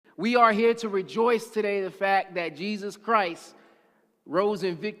We are here to rejoice today the fact that Jesus Christ rose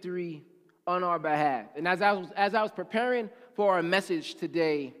in victory on our behalf. And as I was preparing for our message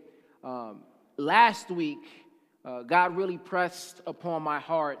today, last week, God really pressed upon my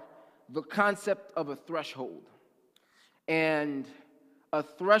heart the concept of a threshold and a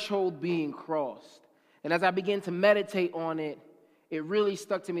threshold being crossed. And as I began to meditate on it, it really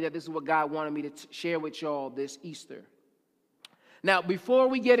stuck to me that this is what God wanted me to share with y'all this Easter. Now, before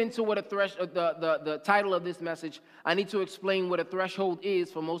we get into what the title of this message, I need to explain what a threshold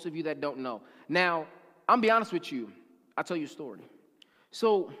is for most of you that don't know. Now, I'm be honest with you. I'll tell you a story.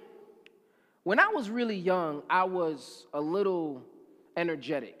 So, when I was really young, I was a little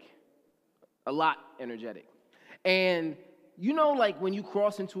energetic, a lot energetic. And you know, like when you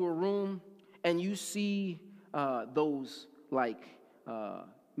cross into a room and you see those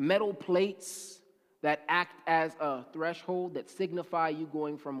metal plates that act as a threshold that signify you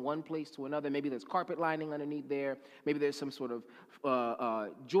going from one place to another. Maybe there's carpet lining underneath there. Maybe there's some sort of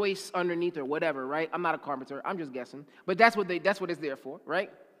joist underneath or whatever, right? I'm not a carpenter. I'm just guessing. But that's what it's there for,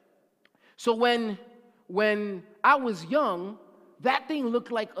 right? So when I was young, that thing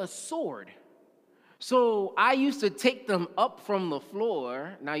looked like a sword. So I used to take them up from the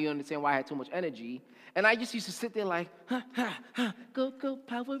floor. Now you understand why I had too much energy. And I just used to sit there like, go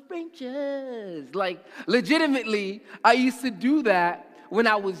Power Rangers. Like, legitimately, I used to do that when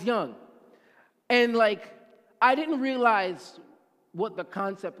I was young. And I didn't realize what the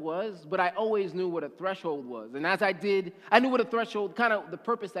concept was, but I always knew what a threshold was. And as I knew what a threshold, kind of the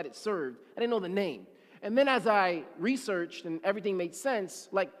purpose that it served. I didn't know the name. And then as I researched and everything made sense,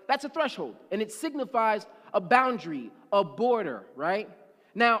 that's a threshold. And it signifies a boundary, a border, right?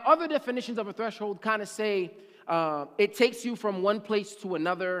 Now, other definitions of a threshold kind of say it takes you from one place to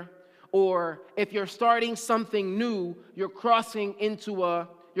another, or if you're starting something new, you're crossing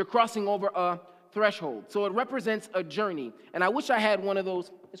over a threshold. So it represents a journey. And I wish I had one of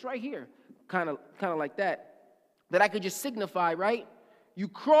those. It's right here, kind of like that I could just signify, right? You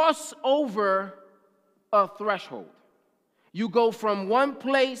cross over a threshold. You go from one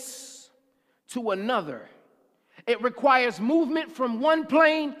place to another. It requires movement from one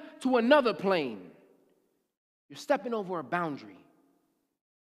plane to another plane. You're stepping over a boundary.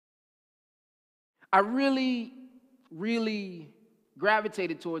 I really, really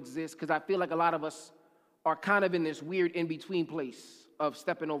gravitated towards this because I feel like a lot of us are kind of in this weird in-between place of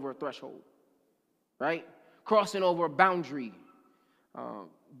stepping over a threshold, right? Crossing over a boundary.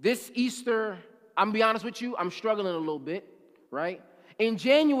 This Easter, I'm gonna be honest with you, I'm struggling a little bit, right? In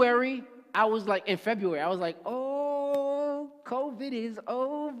February, I was like, oh, COVID is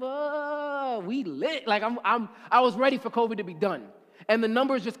over. We lit. I was ready for COVID to be done. And the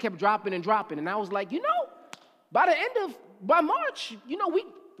numbers just kept dropping and dropping. And I was like, by March, we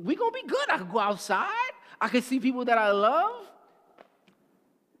gonna be good. I could go outside. I could see people that I love.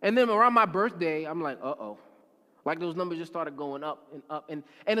 And then around my birthday, I'm like, uh-oh. Like those numbers just started going up and up. And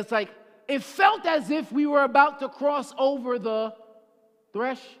it's like, it felt as if we were about to cross over the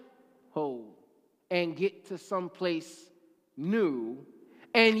threshold and get to someplace new,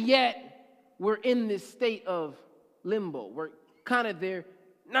 and yet we're in this state of limbo. We're kind of there,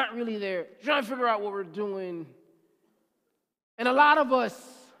 not really there, trying to figure out what we're doing. And a lot of us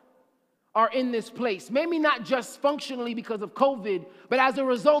are in this place, maybe not just functionally because of COVID, but as a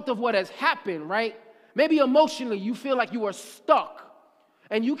result of what has happened, right? Maybe emotionally you feel like you are stuck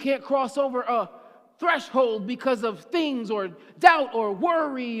and you can't cross over a threshold because of things or doubt or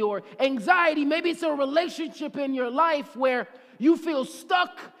worry or anxiety. Maybe it's a relationship in your life where you feel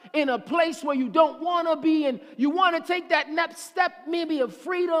stuck in a place where you don't want to be, and you want to take that next step, maybe of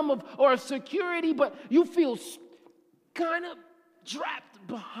freedom or of security, but you feel kind of trapped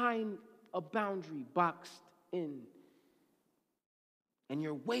behind a boundary, boxed in, and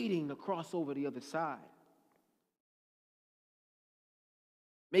you're waiting to cross over the other side.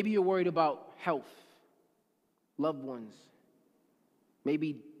 Maybe you're worried about health, loved ones,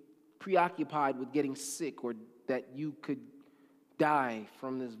 maybe preoccupied with getting sick or that you could die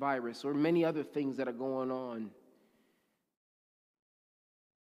from this virus or many other things that are going on.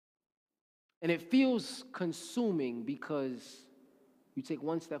 And it feels consuming because you take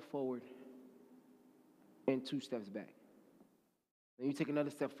one step forward and 2 steps back. Then you take another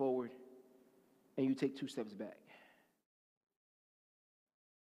step forward and you take 2 steps back.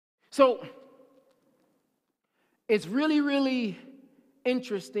 So it's really, really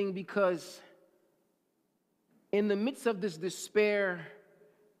interesting because in the midst of this despair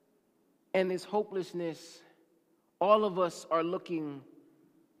and this hopelessness, all of us are looking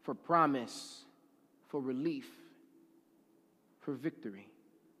for promise, for relief, for victory.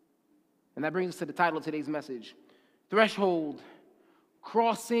 And that brings us to the title of today's message, Threshold,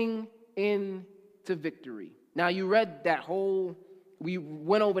 Crossing into Victory. Now, you read we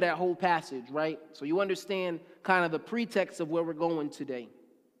went over that whole passage, right? So you understand kind of the pretext of where we're going today.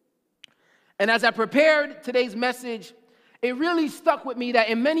 And as I prepared today's message, it really stuck with me that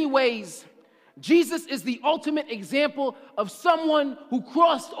in many ways, Jesus is the ultimate example of someone who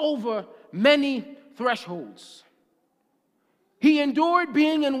crossed over many thresholds. He endured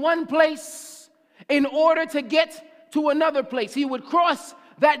being in one place in order to get to another place. He would cross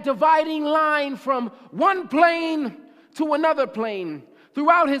that dividing line from one plane to another plane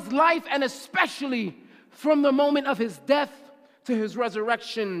throughout his life, and especially from the moment of his death to his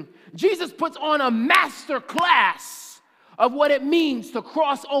resurrection. Jesus puts on a master class of what it means to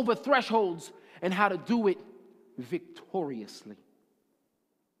cross over thresholds and how to do it victoriously.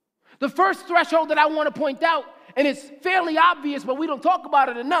 The first threshold that I want to point out, and it's fairly obvious, but we don't talk about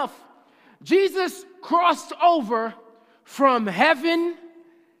it enough, Jesus crossed over from heaven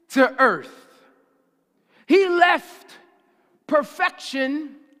to earth. He left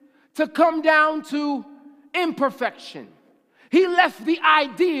perfection to come down to imperfection. He left the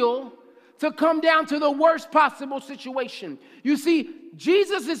ideal to come down to the worst possible situation. You see,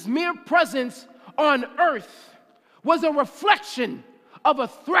 Jesus' mere presence on earth was a reflection of a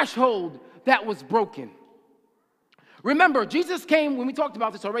threshold that was broken. Remember, Jesus came, when we talked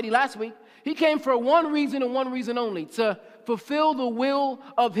about this already last week, he came for one reason and one reason only, to fulfill the will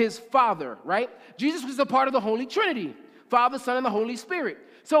of his Father, right? Jesus was a part of the Holy Trinity, Father, Son, and the Holy Spirit.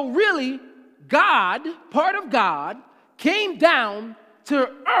 So really, God, part of God, came down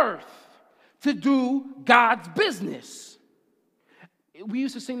to earth to do God's business. We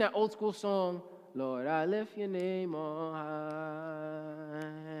used to sing that old school song, Lord, I lift your name on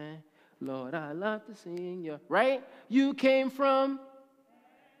high. Lord, I love to sing your, right? You came from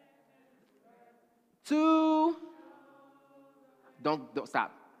to, don't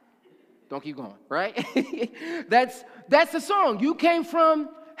stop. Don't keep going, right? That's the song. You came from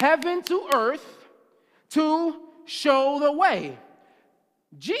heaven to earth to show the way.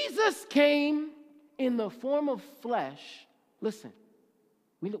 Jesus came in the form of flesh. Listen,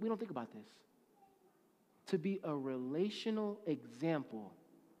 we don't think about this. To be a relational example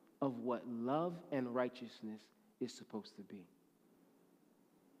of what love and righteousness is supposed to be.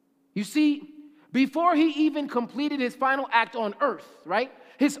 You see, before he even completed his final act on earth, right?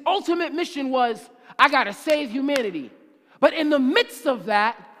 His ultimate mission was, I got to save humanity. But in the midst of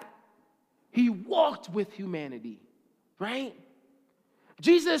that, he walked with humanity, right?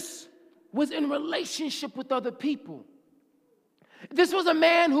 Jesus was in relationship with other people. This was a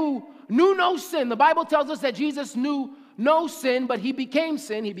man who knew no sin. The Bible tells us that Jesus knew no sin, but he became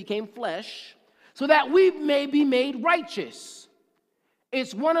sin, he became flesh, so that we may be made righteous.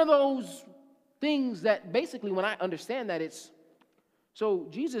 It's one of those things that basically, when I understand that, so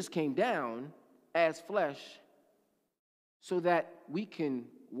Jesus came down as flesh so that we can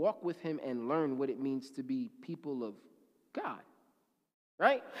walk with him and learn what it means to be people of God,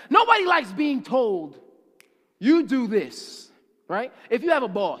 right? Nobody likes being told, you do this, right? If you have a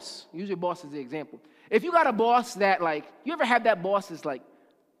boss, use your boss as the example. If you got a boss that, like, you ever have that boss that's, like,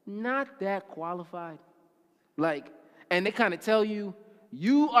 not that qualified? Like, and they kind of tell you,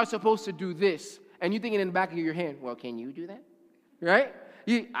 you are supposed to do this, and you're thinking in the back of your hand, well, can you do that? Right?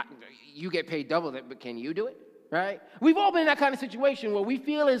 You get paid double that, but can you do it? Right? We've all been in that kind of situation where we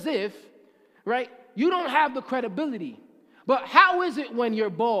feel as if, right, you don't have the credibility. But how is it when your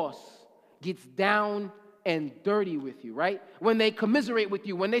boss gets down and dirty with you, right? When they commiserate with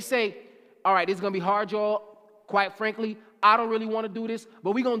you, when they say, all right, it's going to be hard, y'all. Quite frankly, I don't really want to do this,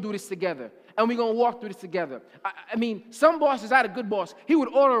 but we're going to do this together. And we're going to walk through this together. I mean, some bosses, I had a good boss. He would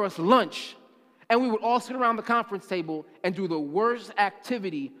order us lunch, and we would all sit around the conference table and do the worst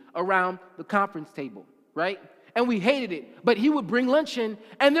activity around the conference table, right? And we hated it. But he would bring lunch in,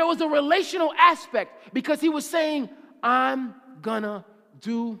 and there was a relational aspect because he was saying, I'm going to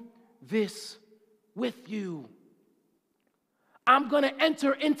do this with you. I'm going to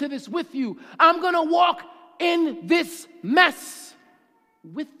enter into this with you. I'm going to walk in this mess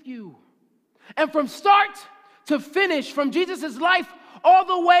with you. And from start to finish, from Jesus' life all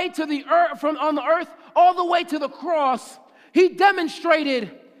the way to the earth, from on the earth all the way to the cross, he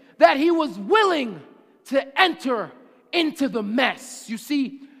demonstrated that he was willing to enter into the mess. You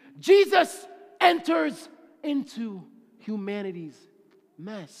see, Jesus enters into humanity's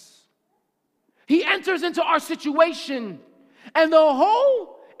mess. He enters into our situation. And the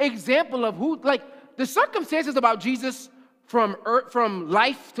whole example of the circumstances about Jesus from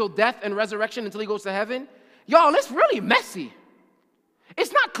life till death and resurrection until he goes to heaven, y'all, it's really messy.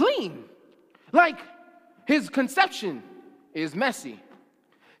 It's not clean. Like, his conception is messy.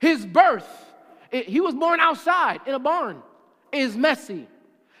 His birth, he was born outside in a barn, is messy.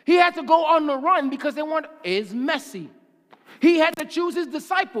 He had to go on the run because they weren't, is messy. He had to choose his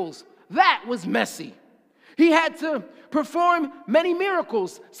disciples. That was messy. He had to perform many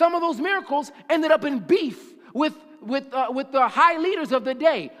miracles. Some of those miracles ended up in beef with the high leaders of the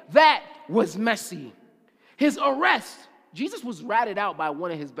day. That was messy. His arrest, Jesus was ratted out by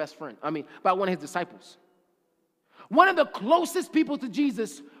one of his best friends, by one of his disciples. One of the closest people to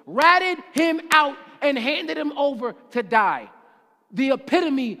Jesus ratted him out and handed him over to die. The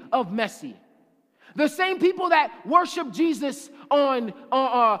epitome of messy. The same people that worshiped Jesus on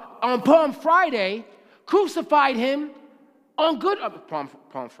Palm Friday crucified him on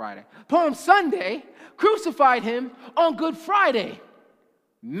Palm Sunday, crucified him on Good Friday.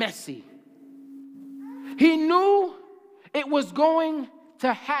 Messy. He knew it was going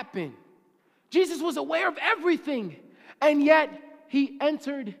to happen. Jesus was aware of everything, and yet he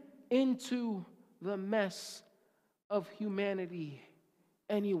entered into the mess of humanity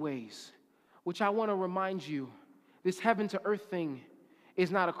anyways, which I want to remind you, this heaven to earth thing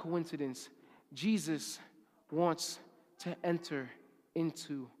is not a coincidence. Jesus wants to enter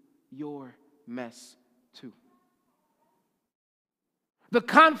into your mess too. The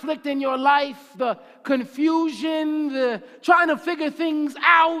conflict in your life, the confusion, the trying to figure things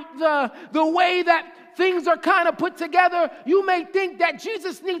out, the way that things are kind of put together, you may think that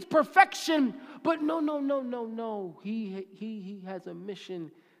Jesus needs perfection, but no. He has a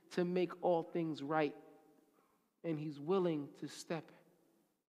mission to make all things right, and he's willing to step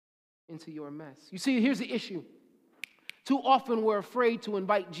into your mess. You see, here's the issue. Too often we're afraid to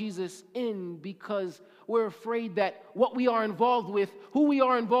invite Jesus in because we're afraid that what we are involved with, who we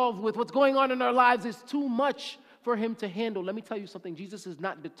are involved with, what's going on in our lives is too much for him to handle. Let me tell you something. Jesus is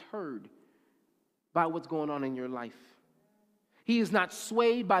not deterred by what's going on in your life. He is not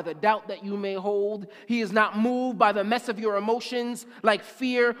swayed by the doubt that you may hold. He is not moved by the mess of your emotions like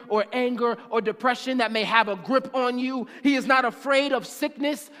fear or anger or depression that may have a grip on you. He is not afraid of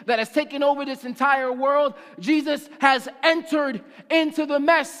sickness that has taken over this entire world. Jesus has entered into the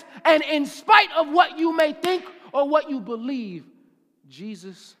mess, and in spite of what you may think or what you believe,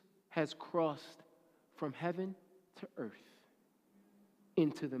 Jesus has crossed from heaven to earth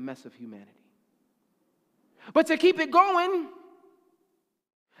into the mess of humanity. But to keep it going,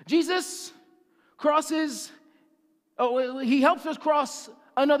 Jesus crosses, he helps us cross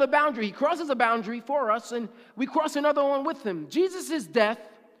another boundary. He crosses a boundary for us, and we cross another one with him. Jesus' death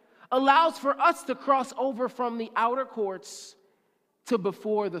allows for us to cross over from the outer courts to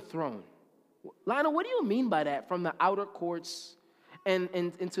before the throne. Lionel, what do you mean by that? From the outer courts and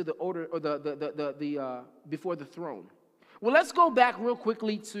into the order, or the before the throne? Well, let's go back real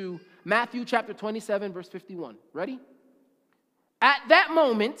quickly to Matthew chapter 27, verse 51. Ready? At that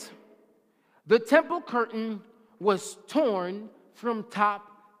moment, the temple curtain was torn from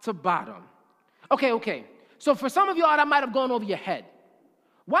top to bottom. Okay. So for some of y'all, that might have gone over your head.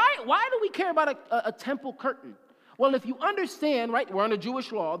 Why do we care about a temple curtain? Well, if you understand, right, we're under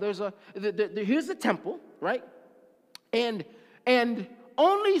Jewish law. Here's the temple, right? And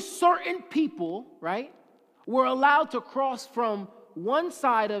only certain people, right, were allowed to cross from one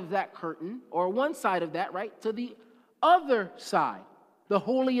side of that curtain, or one side of that, right, to the other side, the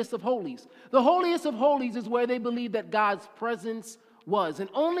holiest of holies. The holiest of holies is where they believed that God's presence was, and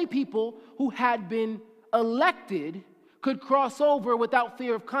only people who had been elected could cross over without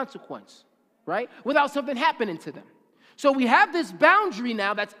fear of consequence, right? Without something happening to them. So we have this boundary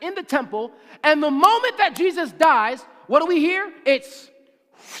now that's in the temple, and the moment that Jesus dies, what do we hear? It's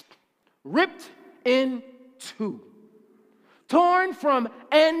ripped in two, torn from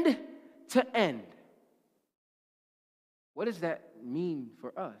end to end. What does that mean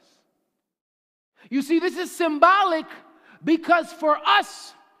for us? You see, this is symbolic because for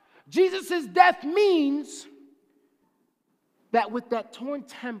us, Jesus' death means that with that torn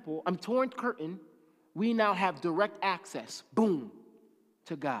curtain, we now have direct access, boom,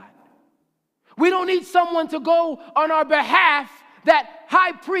 to God. We don't need someone to go on our behalf, that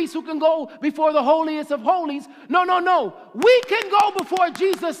high priest who can go before the holiest of holies. No. We can go before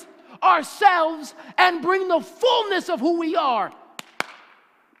Jesus ourselves and bring the fullness of who we are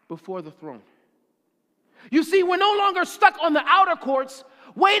before the throne. You see, we're no longer stuck on the outer courts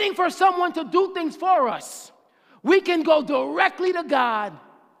waiting for someone to do things for us. We can go directly to God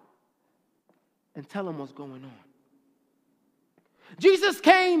and tell him what's going on. Jesus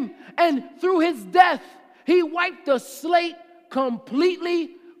came, and through his death, he wiped the slate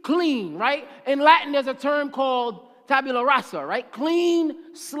completely clean, right? In Latin, there's a term called tabula rasa, right?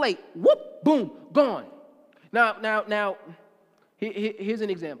 Clean slate. Whoop, boom, gone. Now, here's an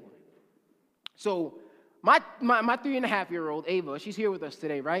example. So my 3.5-year-old, Ava, she's here with us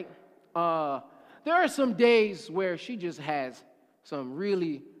today, right? There are some days where she just has some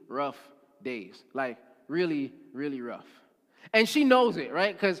really rough days, like really, really rough. And she knows it,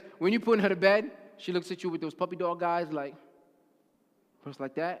 right? Because when you put her to bed, she looks at you with those puppy dog eyes, like, just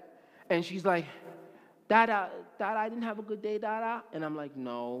like that. And she's like, Dada, I didn't have a good day, Dada. And I'm like,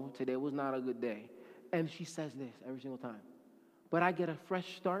 no, today was not a good day. And she says this every single time. But I get a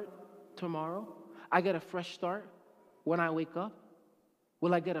fresh start tomorrow. I get a fresh start when I wake up.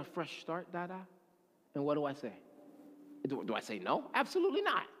 Will I get a fresh start, Dada? And what do I say? Do I say no? Absolutely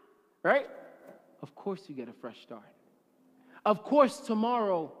not, right? Of course you get a fresh start. Of course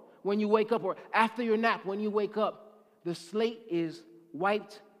tomorrow when you wake up, or after your nap when you wake up, the slate is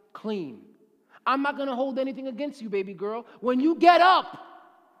wiped clean. I'm not going to hold anything against you, baby girl. When you get up,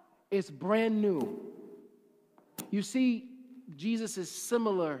 it's brand new. You see, Jesus'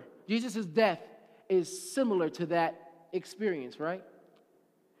 death is similar to that experience, right?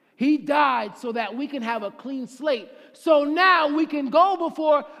 He died so that we can have a clean slate. So now we can go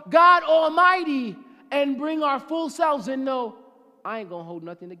before God Almighty and bring our full selves and know, I ain't going to hold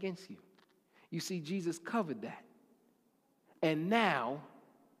nothing against you. You see, Jesus covered that. And now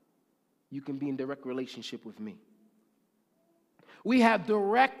you can be in direct relationship with me. We have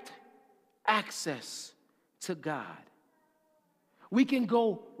direct access to God. We can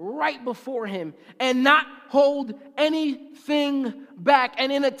go right before him and not hold anything back.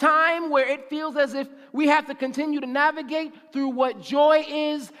 And in a time where it feels as if we have to continue to navigate through what joy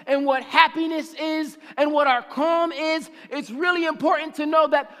is and what happiness is and what our calm is, it's really important to know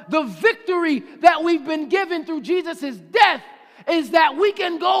that the victory that we've been given through Jesus' death is that we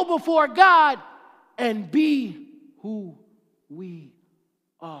can go before God and be who we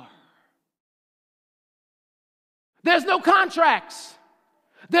are. There's no contracts.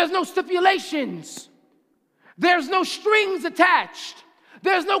 There's no stipulations. There's no strings attached.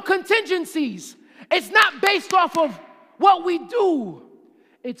 There's no contingencies. It's not based off of what we do.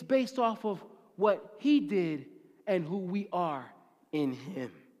 It's based off of what he did and who we are in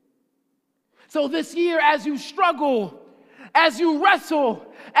him. So this year, as you struggle, as you wrestle,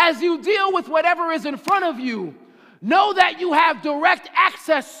 as you deal with whatever is in front of you, know that you have direct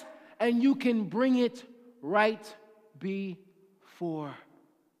access and you can bring it right before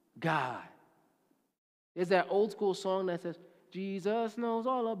God. There's that old school song that says, Jesus knows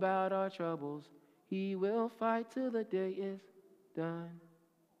all about our troubles. He will fight till the day is done.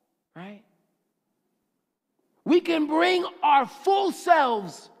 Right? We can bring our full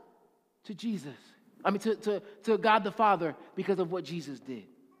selves to Jesus. To God the Father because of what Jesus did.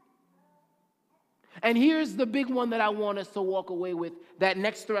 And here's the big one that I want us to walk away with, that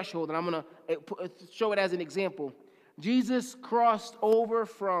next threshold, and I'm going to show it as an example. Jesus crossed over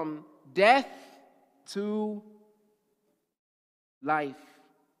from death to life.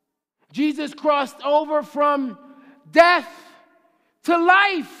 Jesus crossed over from death to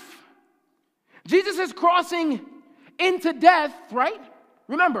life. Jesus is crossing into death, right?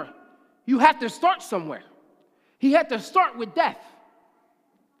 Remember, you have to start somewhere. He had to start with death.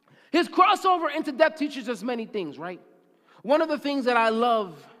 His crossover into death teaches us many things, right? One of the things that I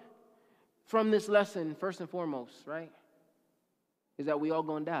love from this lesson, first and foremost, right, is that we all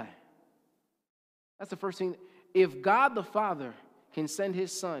gonna die. That's the first thing. If God the Father can send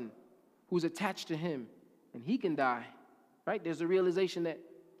his son who's attached to him and he can die, right, there's a realization that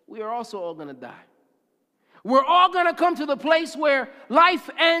we are also all gonna die. We're all gonna come to the place where life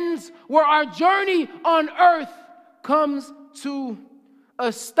ends, where our journey on earth comes to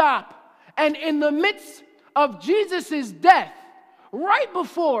a stop. And in the midst of Jesus' death, right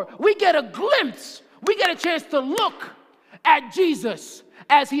before we get a glimpse, we get a chance to look at Jesus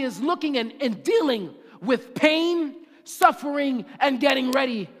as he is looking and dealing with pain, suffering, and getting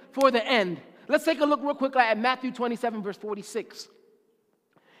ready for the end. Let's take a look real quick at Matthew 27, verse 46.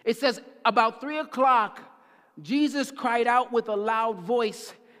 It says, about 3 o'clock, Jesus cried out with a loud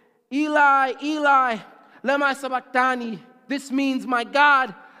voice, Eli, Eli, lema sabachthani. This means, my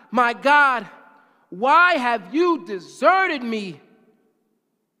God, why have you deserted me?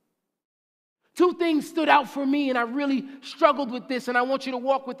 Two things stood out for me, and I really struggled with this, and I want you to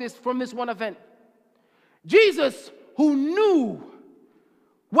walk with this from this one event. Jesus, who knew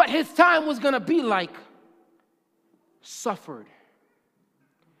what his time was going to be like, suffered.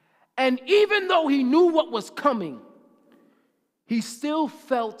 And even though he knew what was coming, he still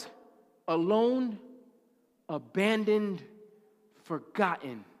felt alone, abandoned,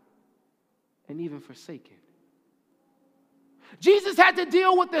 forgotten, and even forsaken. Jesus had to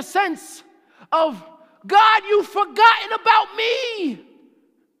deal with the sense of, God, you've forgotten about me.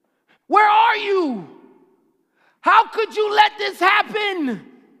 Where are you? How could you let this happen?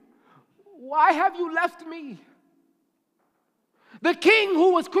 Why have you left me? The king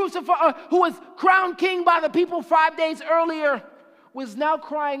who was crucified, who was crowned king by the people 5 days earlier, was now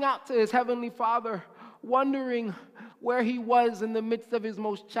crying out to his heavenly Father, wondering where he was in the midst of his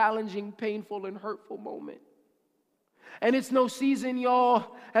most challenging, painful, and hurtful moment. And it's no season,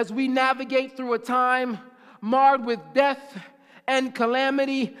 y'all, as we navigate through a time marred with death and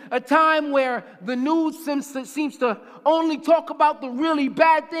calamity, a time where the news seems to only talk about the really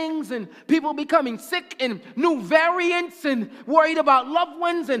bad things, and people becoming sick, and new variants, and worried about loved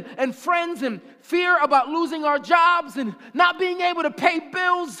ones and friends, and fear about losing our jobs and not being able to pay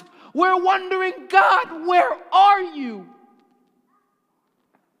bills. We're wondering, God, where are you?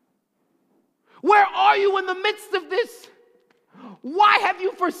 Where are you in the midst of this? Why have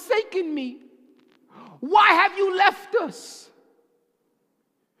you forsaken me? Why have you left us?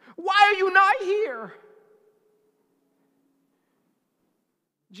 Why are you not here?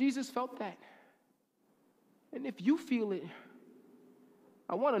 Jesus felt that. And if you feel it,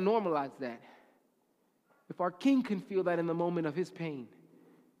 I want to normalize that. If our King can feel that in the moment of his pain,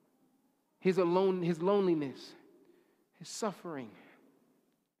 his loneliness, his suffering,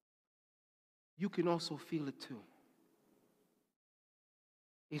 you can also feel it too.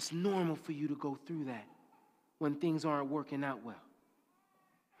 It's normal for you to go through that when things aren't working out well.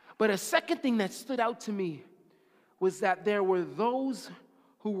 But a second thing that stood out to me was that there were those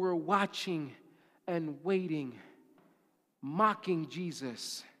who were watching and waiting, mocking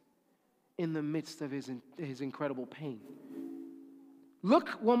Jesus in the midst of his incredible pain. Look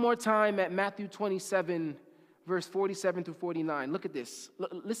one more time at Matthew 27, verse 47 through 49. Look at this.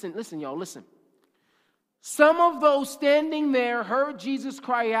 Listen, y'all, listen. Some of those standing there heard Jesus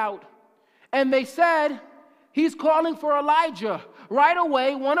cry out, and they said, he's calling for Elijah. Right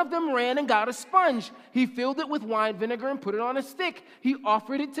away, one of them ran and got a sponge. He filled it with wine vinegar and put it on a stick. He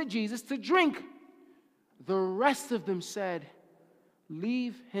offered it to Jesus to drink. The rest of them said,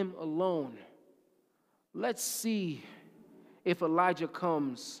 leave him alone. Let's see if Elijah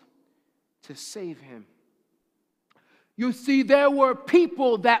comes to save him. You see, there were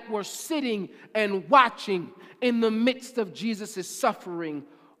people that were sitting and watching in the midst of Jesus' suffering,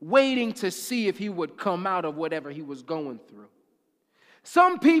 waiting to see if he would come out of whatever he was going through.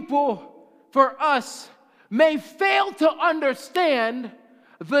 Some people, for us, may fail to understand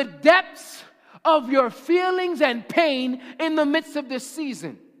the depths of your feelings and pain in the midst of this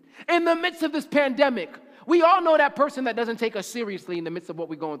season, in the midst of this pandemic. We all know that person that doesn't take us seriously in the midst of what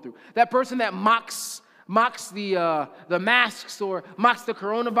we're going through. That person that mocks the masks or mocks the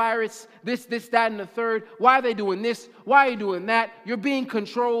coronavirus, this, that, and the third. Why are they doing this? Why are you doing that? You're being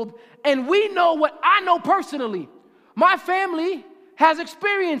controlled. And we know what I know personally. My family has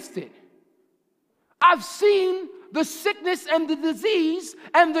experienced it. I've seen the sickness and the disease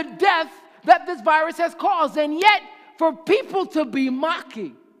and the death that this virus has caused. And yet, for people to be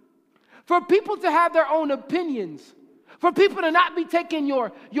mocking, for people to have their own opinions, for people to not be taking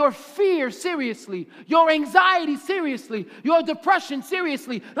your fear seriously, your anxiety seriously, your depression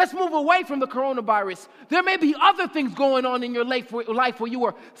seriously. Let's move away from the coronavirus. There may be other things going on in your life where you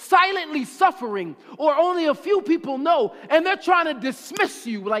are silently suffering or only a few people know, and they're trying to dismiss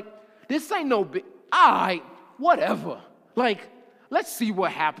you like, this ain't no big, all right, whatever. Like, let's see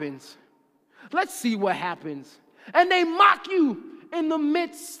what happens. Let's see what happens. And they mock you in the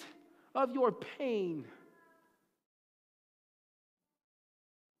midst of your pain.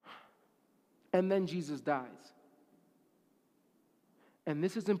 And then Jesus dies. And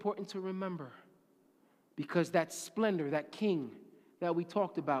this is important to remember because that splendor, that king that we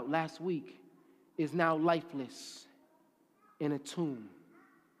talked about last week is now lifeless in a tomb.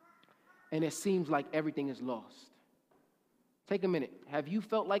 And it seems like everything is lost. Take a minute. Have you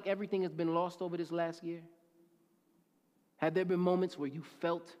felt like everything has been lost over this last year? Have there been moments where you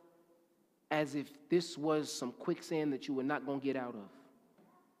felt as if this was some quicksand that you were not going to get out of?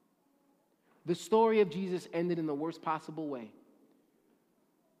 The story of Jesus ended in the worst possible way.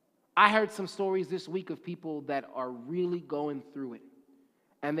 I heard some stories this week of people that are really going through it,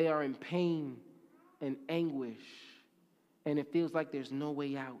 and they are in pain and anguish, and it feels like there's no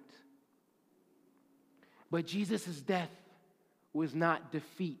way out. But Jesus' death was not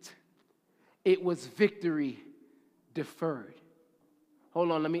defeat. It was victory deferred. Hold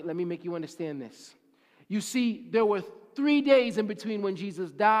on, let me make you understand this. You see, there were 3 days in between when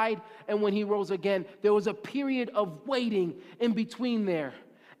Jesus died and when he rose again. There was a period of waiting in between there.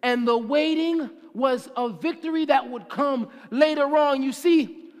 And the waiting was a victory that would come later on. You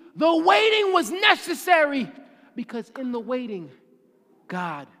see, the waiting was necessary because in the waiting,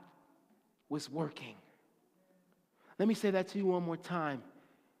 God was working. Let me say that to you one more time.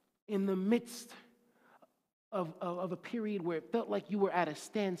 In the midst of a period where it felt like you were at a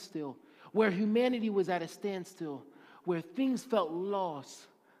standstill, where humanity was at a standstill, where things felt lost,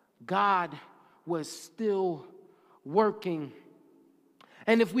 God was still working.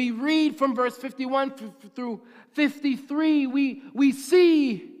 And if we read from verse 51 through 53, we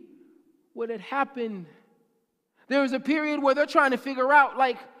see what had happened. There was a period where they're trying to figure out,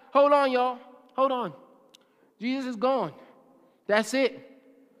 like, hold on, y'all, hold on. Jesus is gone. That's it.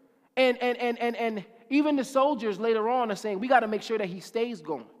 And even the soldiers later on are saying, we got to make sure that he stays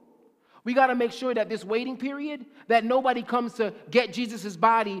gone. We got to make sure that this waiting period, that nobody comes to get Jesus'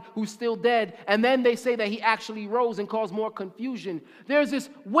 body who's still dead, and then they say that he actually rose and caused more confusion. There's this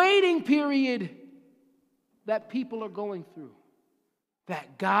waiting period that people are going through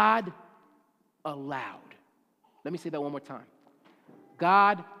that God allowed. Let me say that one more time.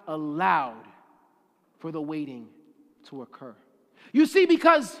 God allowed for the waiting to occur. You see,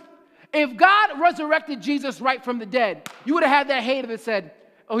 because if God resurrected Jesus right from the dead, you would have had that hater that said,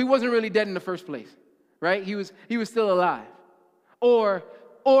 oh, he wasn't really dead in the first place, right? He was still alive. Or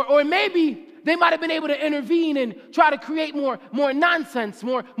maybe they might have been able to intervene and try to create more nonsense,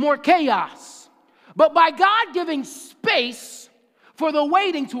 more chaos. But by God giving space for the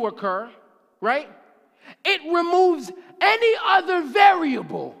waiting to occur, right? It removes any other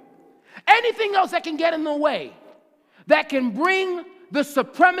variable, anything else that can get in the way, that can bring the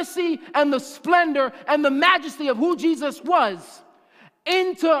supremacy and the splendor and the majesty of who Jesus was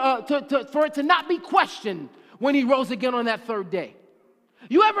for it to not be questioned when he rose again on that third day.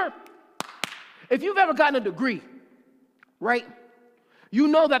 If you've ever gotten a degree, right, you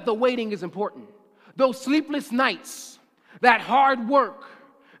know that the waiting is important. Those sleepless nights, that hard work,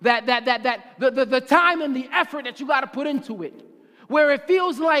 the time and the effort that you got to put into it, where it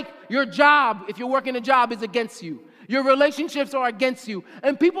feels like your job, if you're working a job, is against you. Your relationships are against you.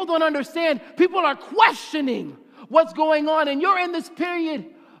 And people don't understand. People are questioning what's going on. And you're in this period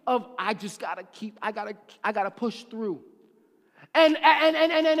of, I gotta push through. And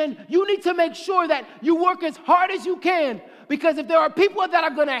you need to make sure that you work as hard as you can, because if there are people that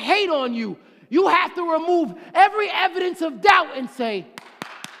are going to hate on you, you have to remove every evidence of doubt and say,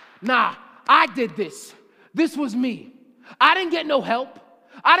 nah, I did this. This was me. I didn't get no help.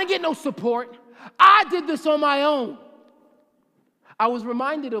 I didn't get no support. I did this on my own. I was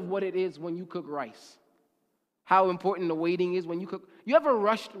reminded of what it is when you cook rice. How important the waiting is when you cook. You ever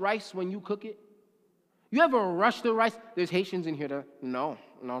rushed rice when you cook it? You ever rush the rice? There's Haitians in here that, no.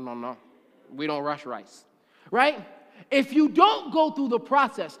 We don't rush rice, right? If you don't go through the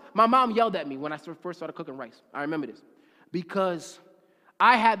process, my mom yelled at me when I first started cooking rice. I remember this. Because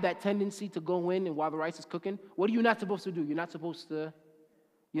I had that tendency to go in and while the rice is cooking, what are you not supposed to do? You're not supposed to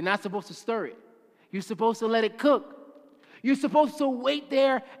stir it. You're supposed to let it cook. You're supposed to wait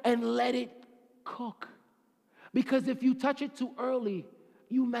there and let it cook. Because if you touch it too early,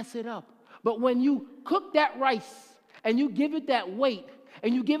 you mess it up. But when you cook that rice and you give it that weight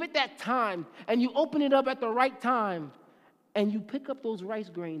and you give it that time and you open it up at the right time and you pick up those rice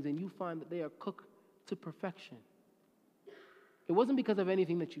grains and you find that they are cooked to perfection, it wasn't because of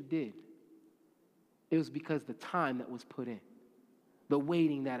anything that you did. It was because the time that was put in, the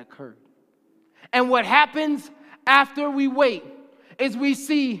waiting that occurred. And what happens after we wait is we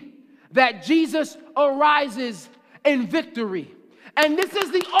see that Jesus arises in victory. And this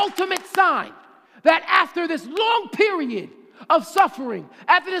is the ultimate sign that after this long period of suffering,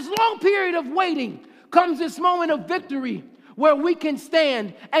 after this long period of waiting, comes this moment of victory where we can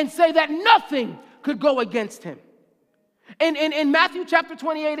stand and say that nothing could go against him. In Matthew chapter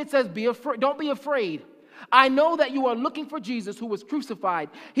 28, it says, don't be afraid. I know that you are looking for Jesus who was crucified.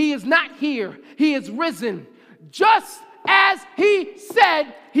 He is not here. He is risen, just as he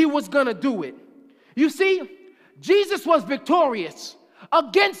said he was going to do it. You see, Jesus was victorious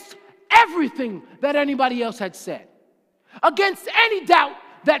against everything that anybody else had said, against any doubt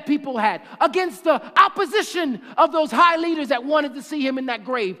that people had, against the opposition of those high leaders that wanted to see him in that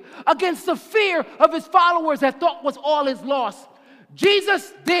grave, against the fear of his followers that thought was all his loss.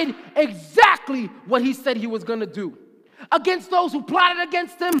 Jesus did exactly what he said he was going to do. Against those who plotted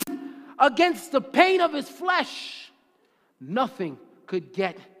against him, against the pain of his flesh, nothing could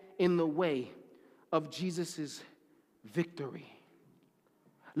get in the way of Jesus' victory.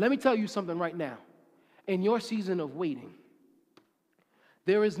 Let me tell you something right now. In your season of waiting,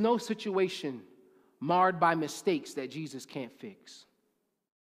 there is no situation marred by mistakes that Jesus can't fix.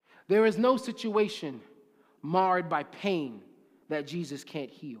 There is no situation marred by pain that Jesus can't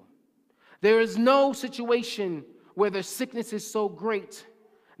heal. There is no situation where the sickness is so great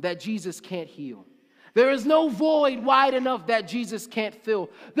that Jesus can't heal. There is no void wide enough that Jesus can't fill.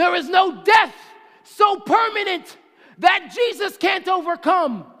 There is no death so permanent that Jesus can't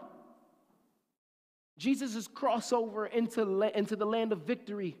overcome. Jesus' crossover into the land of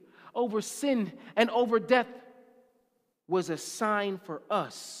victory over sin and over death was a sign for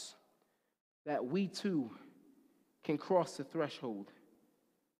us that we too can cross the threshold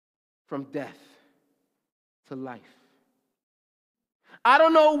from death to life. I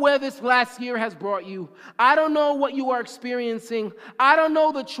don't know where this last year has brought you. I don't know what you are experiencing. I don't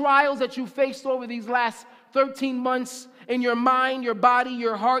know the trials that you faced over these last 13 months in your mind, your body,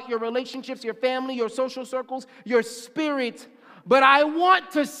 your heart, your relationships, your family, your social circles, your spirit. But I want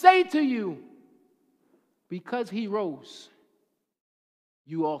to say to you, because he rose,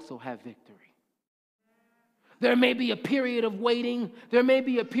 you also have victory. There may be a period of waiting. There may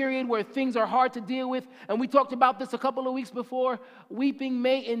be a period where things are hard to deal with. And we talked about this a couple of weeks before. Weeping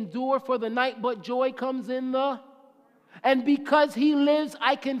may endure for the night, but joy comes in the... And because he lives,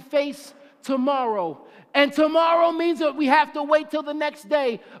 I can face tomorrow. And tomorrow means that we have to wait till the next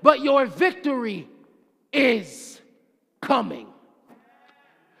day. But your victory is coming.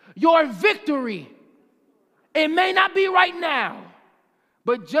 Your victory, it may not be right now,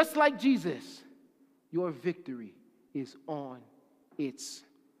 but just like Jesus, your victory is on its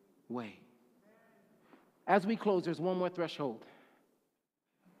way. As we close, there's one more threshold.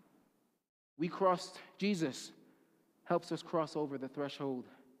 Jesus helps us cross over the threshold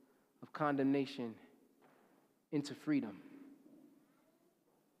of condemnation into freedom.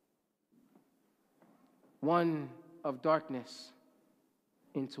 One of darkness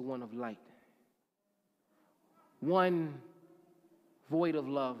into one of light. One void of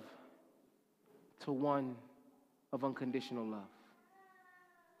love to one of unconditional love.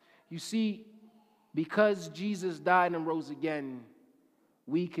 You see, because Jesus died and rose again,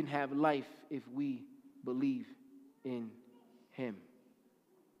 we can have life if we believe in him.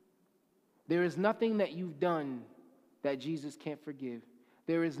 There is nothing that you've done that Jesus can't forgive.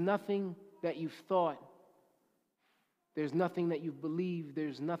 There is nothing that you've thought. There's nothing that you've believed.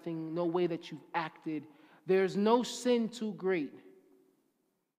 There's no way that you've acted. There's no sin too great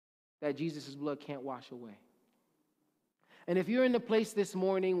that Jesus' blood can't wash away. And if you're in the place this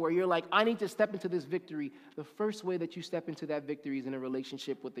morning where you're like, I need to step into this victory, the first way that you step into that victory is in a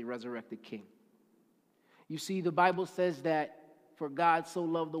relationship with the resurrected King. You see, the Bible says that for God so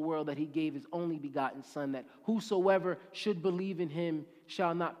loved the world that he gave his only begotten Son, that whosoever should believe in him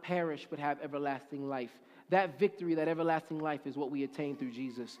shall not perish but have everlasting life. That victory, that everlasting life is what we attain through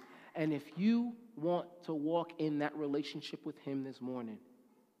Jesus. And if you want to walk in that relationship with him this morning,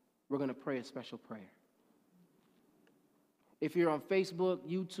 we're going to pray a special prayer. If you're on Facebook,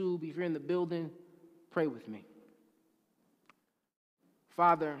 YouTube, if you're in the building, pray with me.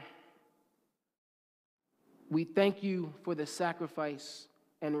 Father, we thank you for the sacrifice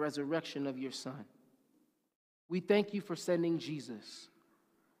and resurrection of your Son. We thank you for sending Jesus.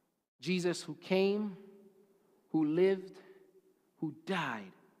 Jesus who came, who lived, who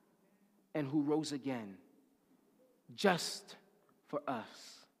died, and who rose again, just for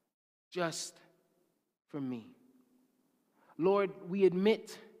us. Just for me. Lord, we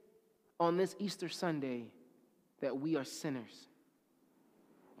admit on this Easter Sunday that we are sinners,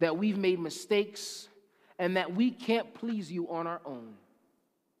 that we've made mistakes, and that we can't please you on our own.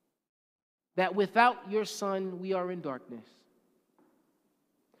 That without your Son, we are in darkness.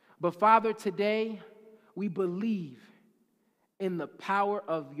 But Father, today we believe in the power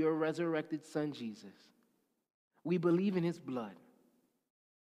of your resurrected Son, Jesus. We believe in his blood.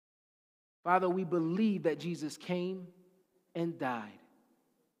 Father, we believe that Jesus came and died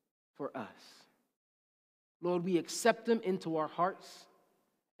for us. Lord, we accept him into our hearts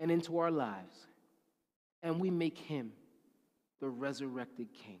and into our lives, and we make him the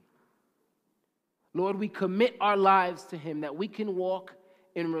resurrected King. Lord, we commit our lives to him that we can walk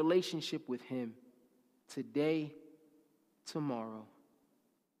in relationship with him today, tomorrow,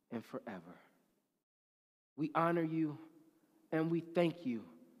 and forever. We honor you and we thank you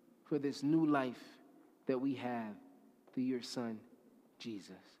for this new life that we have through your Son,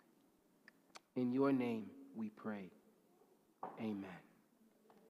 Jesus. In your name we pray. Amen.